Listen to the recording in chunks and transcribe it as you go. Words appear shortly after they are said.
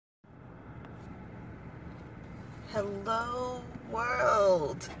Hello,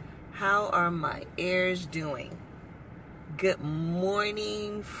 world. How are my ears doing? Good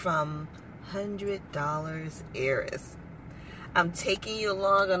morning from $100 Heiress. I'm taking you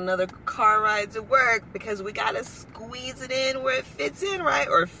along another car ride to work because we got to squeeze it in where it fits in, right?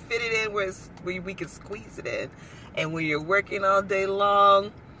 Or fit it in where we can squeeze it in. And when you're working all day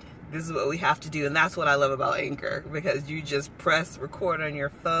long, this is what we have to do. And that's what I love about Anchor, because you just press record on your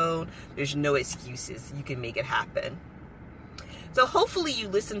phone. There's no excuses. You can make it happen. So hopefully you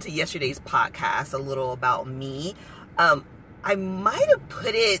listened to yesterday's podcast, a little about me. I might have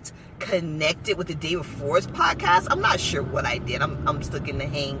put it connected with the day before's podcast. I'm not sure what I did. I'm still getting the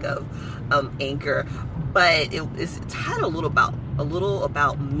hang of Anchor. But it's had a little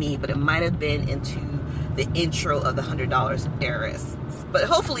about me, but it might have been into the intro of the $100 Heiress. But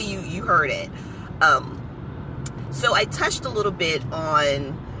hopefully you heard it. So I touched a little bit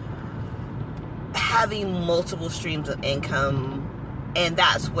on having multiple streams of income, and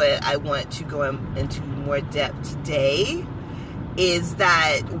that's what I want to go into more depth today, is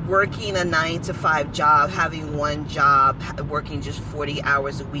that working a 9-to-5 job, having one job, working just 40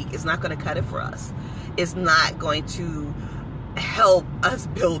 hours a week is not going to cut it for us. It's not going to help us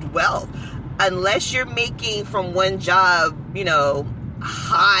build wealth. Unless you're making from one job,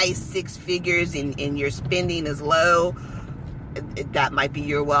 high six figures and your spending is low, that might be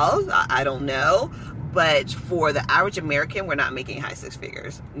your wealth. I don't know. But for the average American, we're not making high six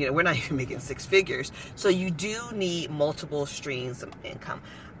figures. We're not even making six figures. So you do need multiple streams of income.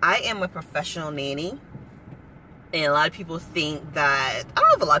 I am a professional nanny. And a lot of people think that, I don't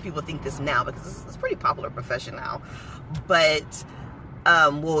know if a lot of people think this now, because it's a pretty popular profession now. But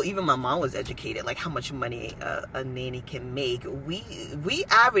even my mom was educated, like how much money a nanny can make. We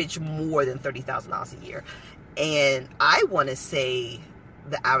average more than $30,000 a year. And I want to say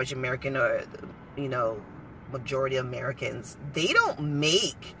the average American, or majority of Americans, they don't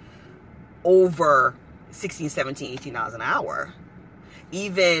make over $16, $17, $18 an hour.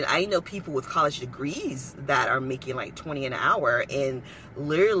 Even I know people with college degrees that are making like $20 an hour. And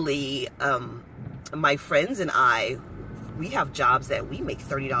literally, my friends and I, we have jobs that we make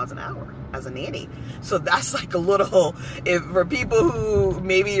 $30 an hour as a nanny. So that's like a little, for people who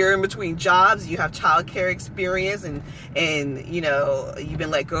maybe you're in between jobs, you have childcare experience and you've been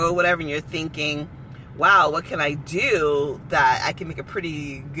let go or whatever, and you're thinking, wow, what can I do that I can make a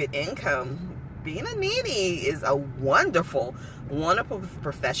pretty good income? Being a nanny is a wonderful, wonderful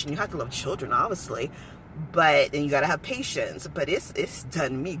profession. You have to love children, obviously, and you got to have patience, but it's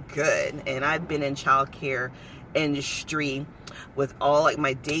done me good. And I've been in childcare industry with all like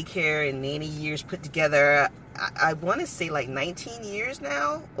my daycare and nanny years put together. I want to say like 19 years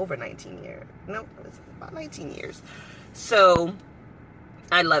now, over 19 years. No, it's about 19 years. So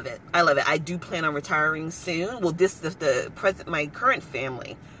I love it. I do plan on retiring soon. Well, my current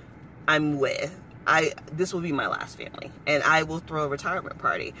family I'm with, this will be my last family, and I will throw a retirement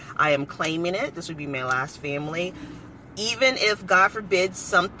party. I am claiming it. This will be my last family. Even if, God forbid,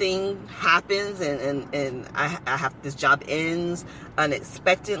 something happens and I have, this job ends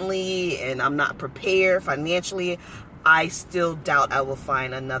unexpectedly and I'm not prepared financially, I still doubt I will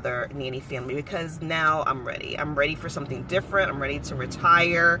find another nanny family, because now I'm ready. I'm ready for something different. I'm ready to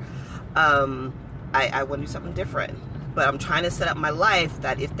retire. I want to do something different. But I'm trying to set up my life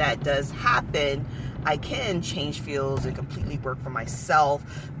that if that does happen, I can change fields and completely work for myself.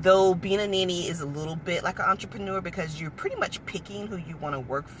 Though being a nanny is a little bit like an entrepreneur, because you're pretty much picking who you want to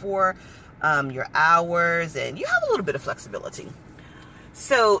work for, your hours, and you have a little bit of flexibility.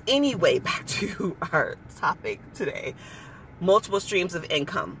 So anyway, back to our topic today, multiple streams of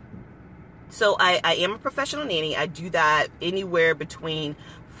income. So I am a professional nanny. I do that anywhere between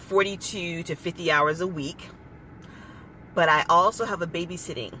 42 to 50 hours a week. But I also have a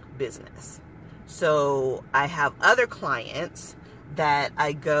babysitting business. So I have other clients that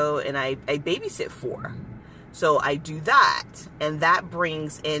I go and I babysit for. So I do that. And that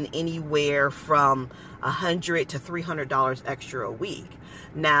brings in anywhere from $100 to $300 extra a week.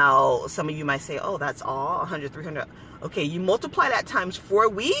 Now, some of you might say, oh, that's all, $100, $300. Okay, you multiply that times 4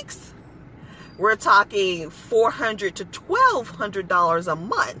 weeks. We're talking $400 to $1,200 a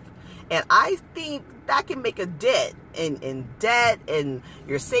month. And I think that can make a dent in debt and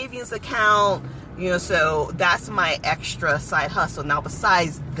your savings account, so that's my extra side hustle. Now,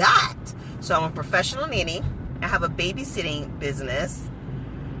 besides that, so I'm a professional nanny. I have a babysitting business.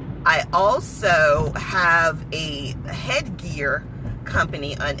 I also have a headgear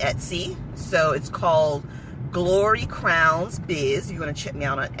company on Etsy. So it's called Glory Crowns Biz. You're going to check me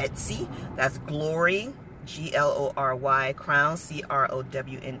out on Etsy. That's Glory, Glory Crowns,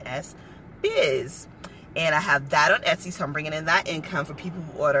 Crowns Biz. And I have that on Etsy, so I'm bringing in that income for people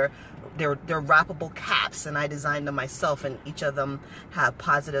who order their wrappable caps, and I designed them myself, and each of them have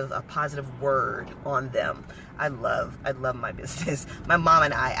a positive word on them. I love my business. My mom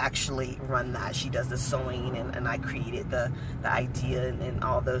and I actually run that. She does the sewing, and I created the idea and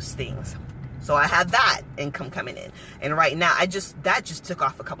all those things. So I have that income coming in. And right now, that just took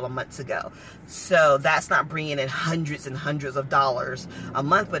off a couple of months ago. So that's not bringing in hundreds and hundreds of dollars a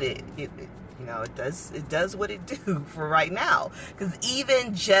month, but it you know, it does what it do for right now. Because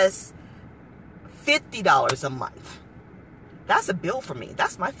even just $50 a month, that's a bill for me.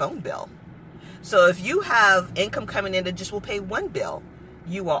 That's my phone bill. So if you have income coming in that just will pay one bill,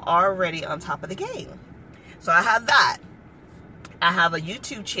 you are already on top of the game. So I have that. I have a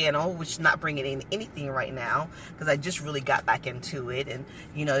YouTube channel, which is not bringing in anything right now because I just really got back into it. And,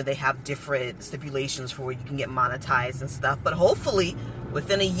 you know, they have different stipulations for where you can get monetized and stuff. But hopefully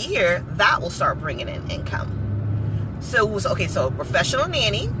within a year, that will start bringing in income. So, so professional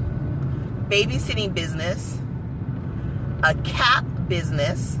nanny, babysitting business, a cap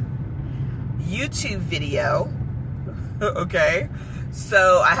business, YouTube video. Okay.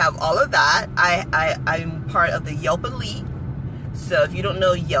 So I have all of that. I'm part of the Yelp Elite. So if you don't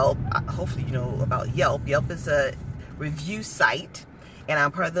know Yelp, hopefully you know about Yelp. Yelp is a review site, and I'm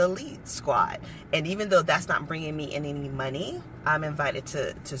part of the Elite Squad. And even though that's not bringing me in any money, I'm invited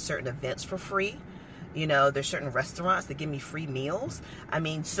to certain events for free. You know, there's certain restaurants that give me free meals. I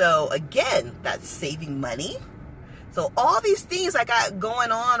mean, so again, that's saving money. So all these things I got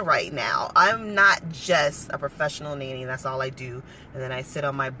going on right now. I'm not just a professional nanny, and that's all I do. And then I sit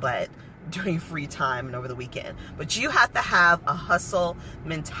on my butt during free time and over the weekend. But you have to have a hustle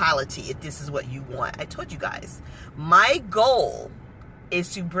mentality if this is what you want. I told you guys, my goal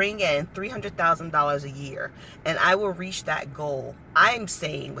is to bring in $300,000 a year, and I will reach that goal, I'm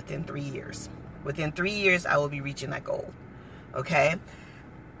saying, within 3 years. Within 3 years, I will be reaching that goal. Okay?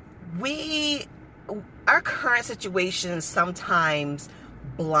 Our current situation sometimes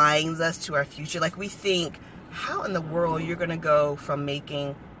blinds us to our future. Like, we think, how in the world you're going to go from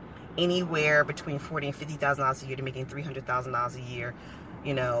making anywhere between $40,000 and $50,000 a year to making $300,000 a year,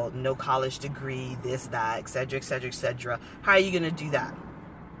 you know, no college degree, this, that, etc., etc., etc. How are you going to do that?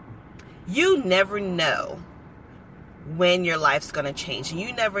 You never know when your life's going to change, and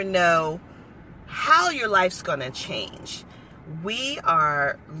you never know how your life's going to change. We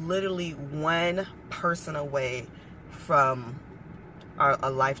are literally one person away from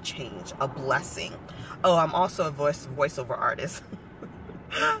a life change, a blessing. Oh, I'm also a voiceover artist.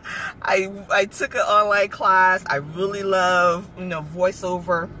 I took an online class. I really love, you know, the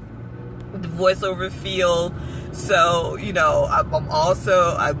voiceover field. So, you know,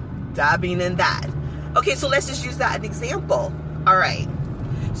 I'm dabbing in that. Okay, so let's just use that as an example. All right.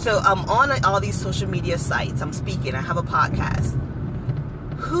 So I'm on all these social media sites. I'm speaking. I have a podcast.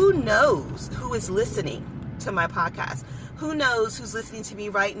 Who knows who is listening to my podcast? Who knows who's listening to me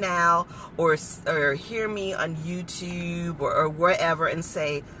right now, or hear me on YouTube or wherever and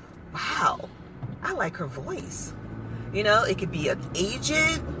say, wow, I like her voice. You know, it could be an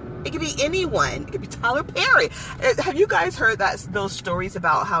agent. It could be anyone. It could be Tyler Perry. Have you guys heard those stories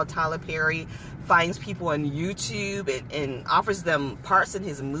about how Tyler Perry finds people on YouTube and offers them parts in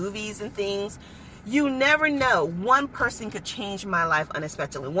his movies and things? You never know. One person could change my life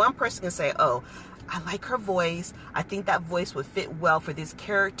unexpectedly. One person can say, oh, I like her voice. I think that voice would fit well for this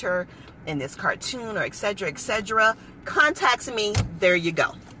character in this cartoon, or etc., etc. Contacts me. There you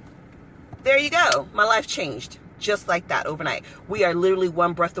go. There you go. My life changed just like that overnight. We are literally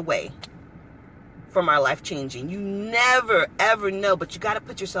one breath away from our life changing. You never, ever know, but you got to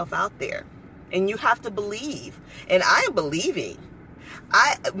put yourself out there, and you have to believe. And I am believing.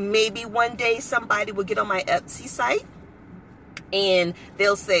 Maybe one day somebody will get on my Etsy site and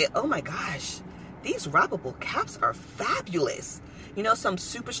they'll say, oh my gosh, these wrappable caps are fabulous. You know, some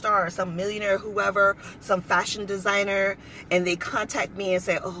superstar or some millionaire, whoever, some fashion designer, and they contact me and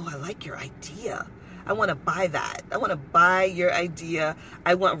say, oh, I like your idea. I want to buy that. I want to buy your idea.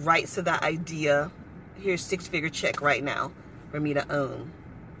 I want rights to that idea. Here's a 6-figure check right now for me to own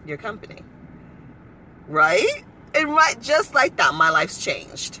your company. Right? And right, just like that, my life's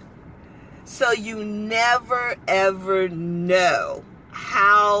changed. So you never, ever know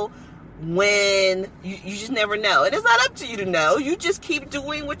how, when, you just never know. And it's not up to you to know. You just keep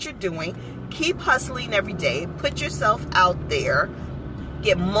doing what you're doing. Keep hustling every day. Put yourself out there.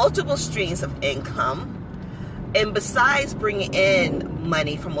 Get multiple streams of income. And besides bringing in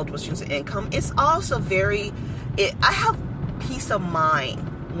money from multiple streams of income, it's also I have peace of mind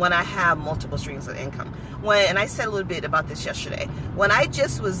when I have multiple streams of income. And I said a little bit about this yesterday. When I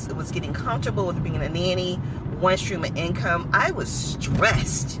just was getting comfortable with being a nanny, one stream of income, I was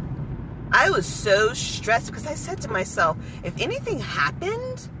stressed. I was so stressed because I said to myself, if anything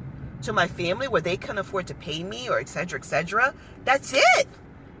happened to my family where they couldn't afford to pay me or et cetera, that's it.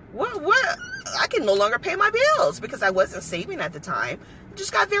 I can no longer pay my bills because I wasn't saving at the time. I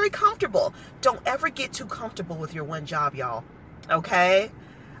just got very comfortable. Don't ever get too comfortable with your one job, y'all. Okay?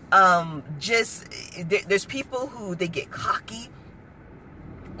 There's people who they get cocky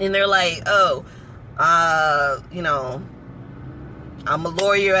and they're like, I'm a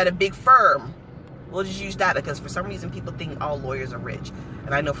lawyer at a big firm. We'll just use that because for some reason people think all lawyers are rich.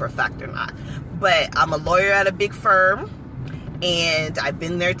 And I know for a fact they're not. But I'm a lawyer at a big firm and I've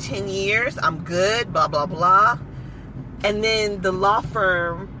been there 10 years. I'm good, blah, blah, blah. And then the law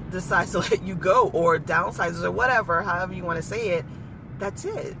firm decides to let you go or downsizes or whatever, however you want to say it. That's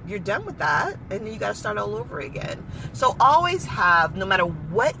it. You're done with that. And then you got to start all over again. So always have, no matter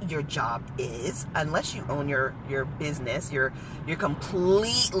what your job is, unless you own your business, you're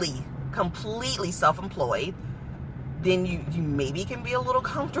completely self-employed, then you maybe can be a little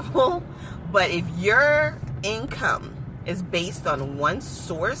comfortable. But if your income is based on one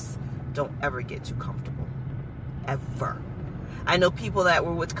source, don't ever get too comfortable. Ever. I know people that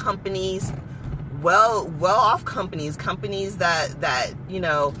were with companies, well-off companies that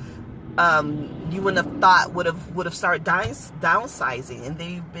you wouldn't have thought would have started downsizing, and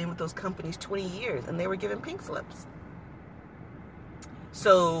they've been with those companies 20 years, and they were given pink slips.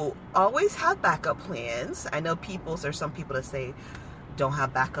 So always have backup plans. I know there's some people that say don't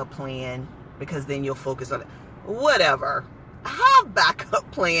have backup plan because then you'll focus on it. Whatever. Have backup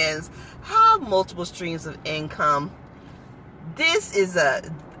plans. Have multiple streams of income. This is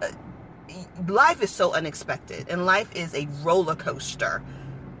life is so unexpected, and life is a roller coaster.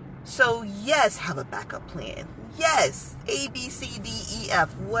 So yes, have a backup plan. Yes, A, B, C, D, E,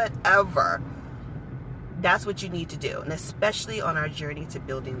 F, whatever. That's what you need to do, and especially on our journey to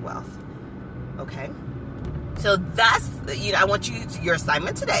building wealth. Okay? So that's, I want your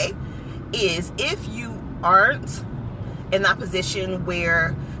assignment today is, if you aren't in that position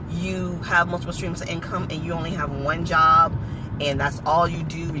where you have multiple streams of income and you only have one job and that's all you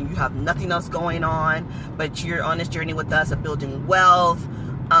do and you have nothing else going on, but you're on this journey with us of building wealth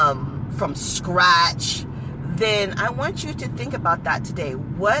from scratch, then I want you to think about that today.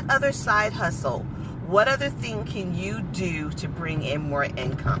 What other side hustle, what other thing can you do to bring in more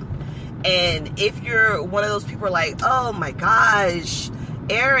income? And if you're one of those people like, oh my gosh,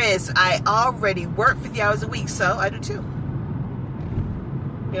 Eris, I already work 50 hours a week, so I do too. You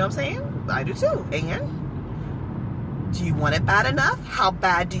know what I'm saying? I do too. And do you want it bad enough? How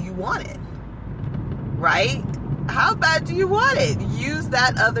bad do you want it? Right? How bad do you want it? Use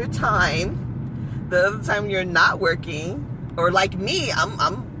that other time, the other time you're not working, or like me,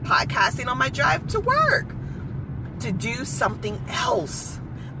 I'm podcasting on my drive to work, to do something else.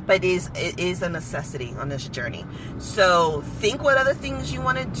 But it is a necessity on this journey. So think what other things you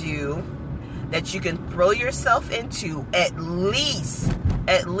want to do that you can throw yourself into at least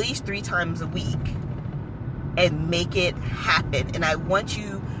 3 times a week and make it happen. And I want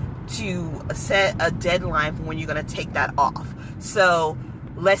you to set a deadline for when you're going to take that off. So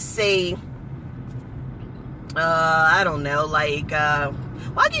let's say, I don't know,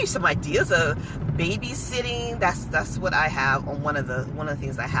 I'll give you some ideas of babysitting. That's what I have on one of the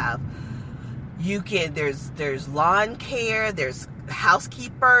things I have. There's lawn care, there's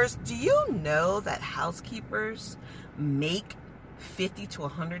housekeepers. Do you know that housekeepers make $50 to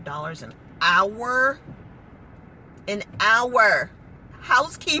 $100 an hour? An hour.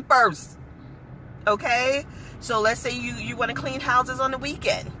 Housekeepers. Okay? So let's say you want to clean houses on the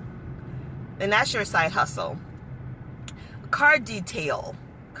weekend. And that's your side hustle. Car detailing.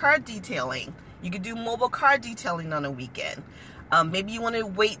 You could do mobile car detailing on a weekend. Maybe you want to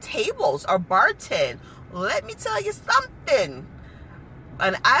wait tables or bartend. Let me tell you something.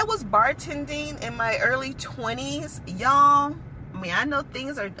 And I was bartending in my early 20s, y'all. I mean, I know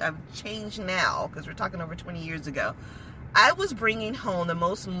things have changed now because we're talking over 20 years ago. I was bringing home the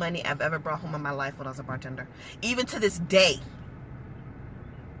most money I've ever brought home in my life when I was a bartender. Even to this day,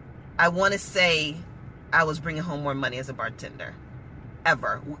 I want to say I was bringing home more money as a bartender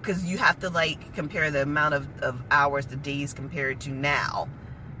ever, because you have to compare the amount of hours, the days compared to now,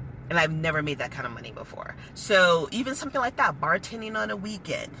 and I've never made that kind of money before. So even something like that, bartending on a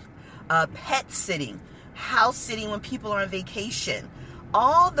weekend, pet sitting, house sitting when people are on vacation,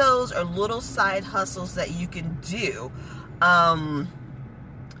 all those are little side hustles that you can do.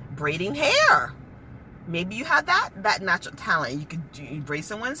 Braiding hair. Maybe you have that natural talent. You could braid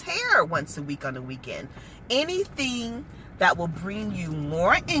someone's hair once a week on the weekend. Anything that will bring you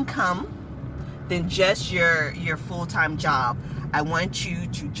more income than just your full-time job. I want you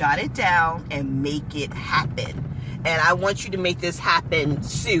to jot it down and make it happen. And I want you to make this happen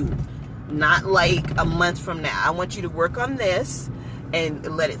soon, not like a month from now. I want you to work on this and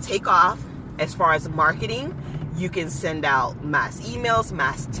let it take off. As far as marketing, you can send out mass emails,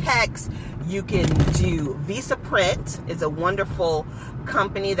 mass texts. You can do Visa Print. It's a wonderful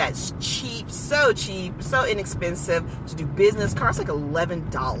company that's cheap, so inexpensive to do business cards. Like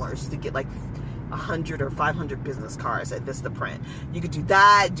 $11 to get like 100 or 500 business cards at Vistaprint. You could do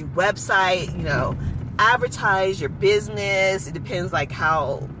that, do website, advertise your business. It depends like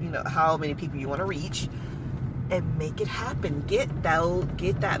how many people you want to reach, and make it happen. Get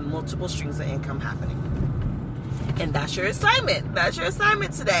that multiple streams of income happening. And that's your assignment. That's your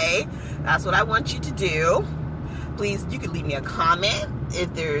assignment today. That's what I want you to do. Please, you can leave me a comment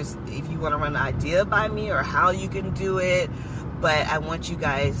if you want to run an idea by me or how you can do it. But I want you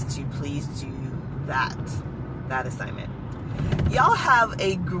guys to please do that assignment. Y'all have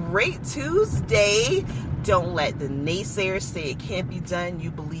a great Tuesday. Don't let the naysayers say it can't be done.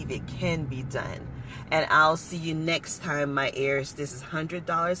 You believe it can be done. And I'll see you next time, my heirs. This is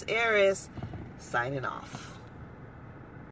 $100 Heiress signing off.